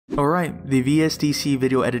Alright, the VSDC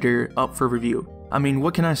Video Editor up for review. I mean,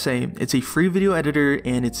 what can I say? It's a free video editor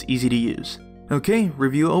and it's easy to use. Okay,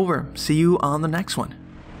 review over. See you on the next one.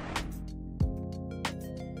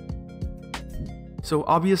 So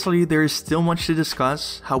obviously there is still much to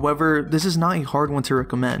discuss, however this is not a hard one to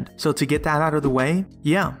recommend. So to get that out of the way,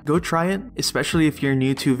 yeah, go try it, especially if you're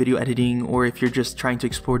new to video editing or if you're just trying to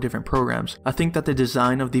explore different programs. I think that the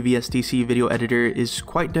design of the VSDC Video Editor is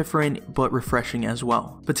quite different but refreshing as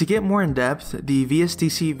well. But to get more in depth, the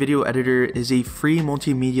VSDC Video Editor is a free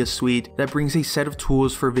multimedia suite that brings a set of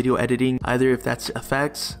tools for video editing, either if that's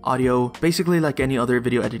effects, audio, basically like any other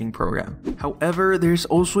video editing program. However, there's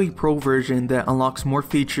also a pro version that unlocks more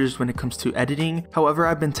features when it comes to editing. However,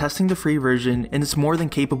 I've been testing the free version and it's more than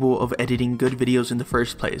capable of editing good videos in the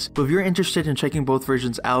first place. But if you're interested in checking both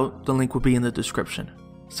versions out, the link will be in the description.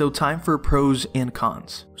 So time for pros and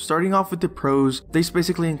cons. Starting off with the pros, this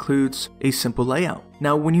basically includes a simple layout.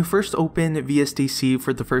 Now when you first open VSDC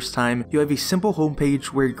for the first time, you have a simple homepage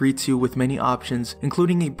where it greets you with many options,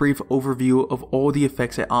 including a brief overview of all the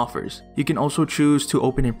effects it offers. You can also choose to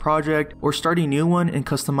open a project or start a new one and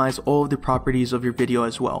customize all of the properties of your video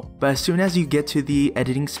as well. But as soon as you get to the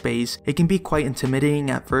editing space, it can be quite intimidating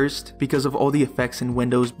at first because of all the effects and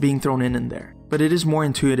windows being thrown in there. But it is more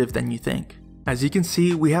intuitive than you think. As you can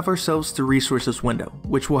see, we have ourselves the resources window,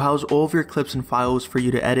 which will house all of your clips and files for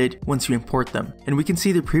you to edit once you import them. And we can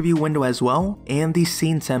see the preview window as well, and the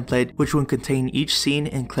scene template, which will contain each scene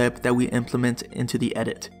and clip that we implement into the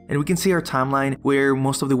edit. And we can see our timeline where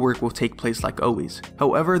most of the work will take place like always.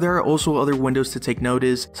 However, there are also other windows to take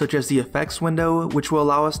notice, such as the effects window, which will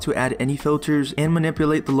allow us to add any filters and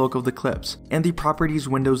manipulate the look of the clips, and the properties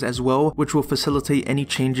windows as well, which will facilitate any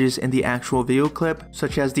changes in the actual video clip,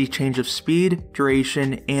 such as the change of speed,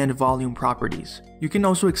 duration, and volume properties. You can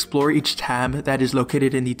also explore each tab that is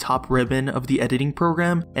located in the top ribbon of the editing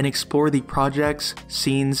program and explore the projects,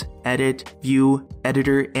 scenes, edit, view,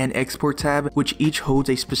 editor, and export tab, which each holds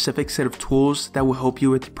a specific set of tools that will help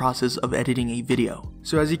you with the process of editing a video.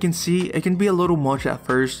 So as you can see, it can be a little much at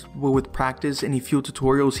first, but with practice and a few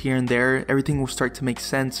tutorials here and there, everything will start to make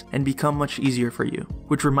sense and become much easier for you.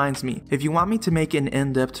 Which reminds me, if you want me to make an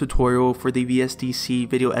in-depth tutorial for the VSDC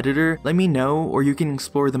Video Editor, let me know, or you can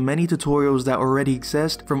explore the many tutorials that already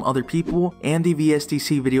exist from other people and the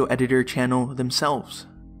VSDC Video Editor channel themselves.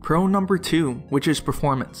 Pro number 2, which is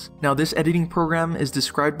performance. Now this editing program is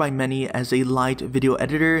described by many as a light video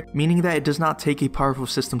editor, meaning that it does not take a powerful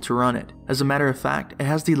system to run it. As a matter of fact, it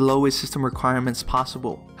has the lowest system requirements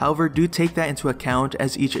possible. However, do take that into account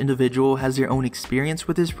as each individual has their own experience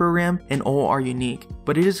with this program and all are unique.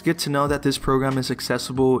 But it is good to know that this program is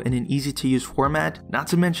accessible in an easy to use format, not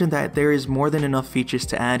to mention that there is more than enough features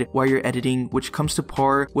to add while you're editing, which comes to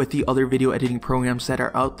par with the other video editing programs that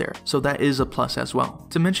are out there. So that is a plus as well.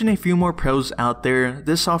 To mention a few more pros out there,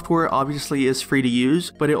 this software obviously is free to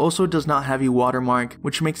use, but it also does not have a watermark,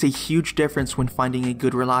 which makes a huge difference when finding a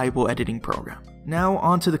good reliable editing program. Now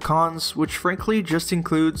on to the cons, which frankly just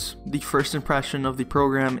includes the first impression of the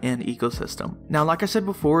program and ecosystem. Now like I said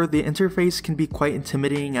before, the interface can be quite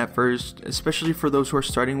intimidating at first, especially for those who are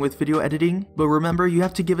starting with video editing, but remember you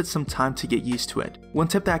have to give it some time to get used to it. One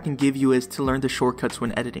tip that I can give you is to learn the shortcuts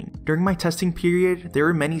when editing. During my testing period, there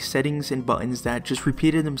were many settings and buttons that just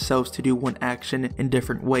repeated themselves to do one action in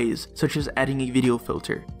different ways, such as adding a video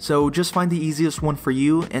filter. So just find the easiest one for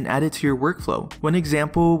you and add it to your workflow. One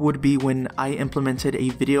example would be when I implemented a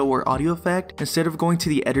video or audio effect. Instead of going to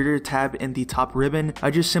the editor tab in the top ribbon, I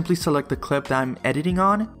just simply select the clip that I'm editing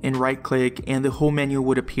on and right click and the whole menu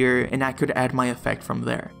would appear and I could add my effect from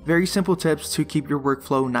there. Very simple tips to keep your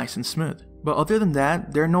workflow nice and smooth. But other than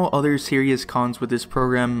that, there are no other serious cons with this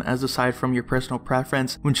program as aside from your personal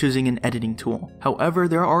preference when choosing an editing tool. However,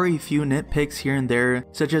 there are a few nitpicks here and there,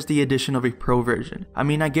 such as the addition of a pro version. I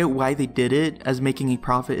mean, I get why they did it, as making a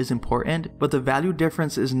profit is important, but the value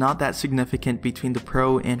difference is not that significant between the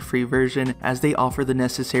pro and free version as they offer the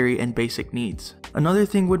necessary and basic needs. Another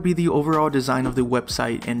thing would be the overall design of the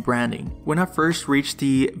website and branding. When I first reached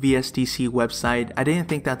the VSDC website, I didn't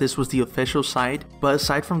think that this was the official site, but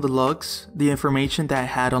aside from the looks, the information that I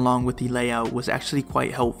had along with the layout was actually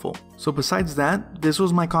quite helpful. So besides that, this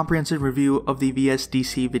was my comprehensive review of the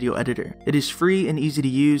VSDC Video Editor. It is free and easy to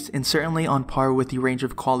use and certainly on par with the range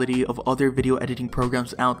of quality of other video editing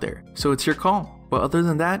programs out there. So it's your call. But other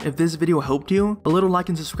than that, if this video helped you, a little like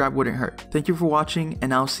and subscribe wouldn't hurt. Thank you for watching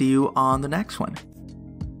and I'll see you on the next one.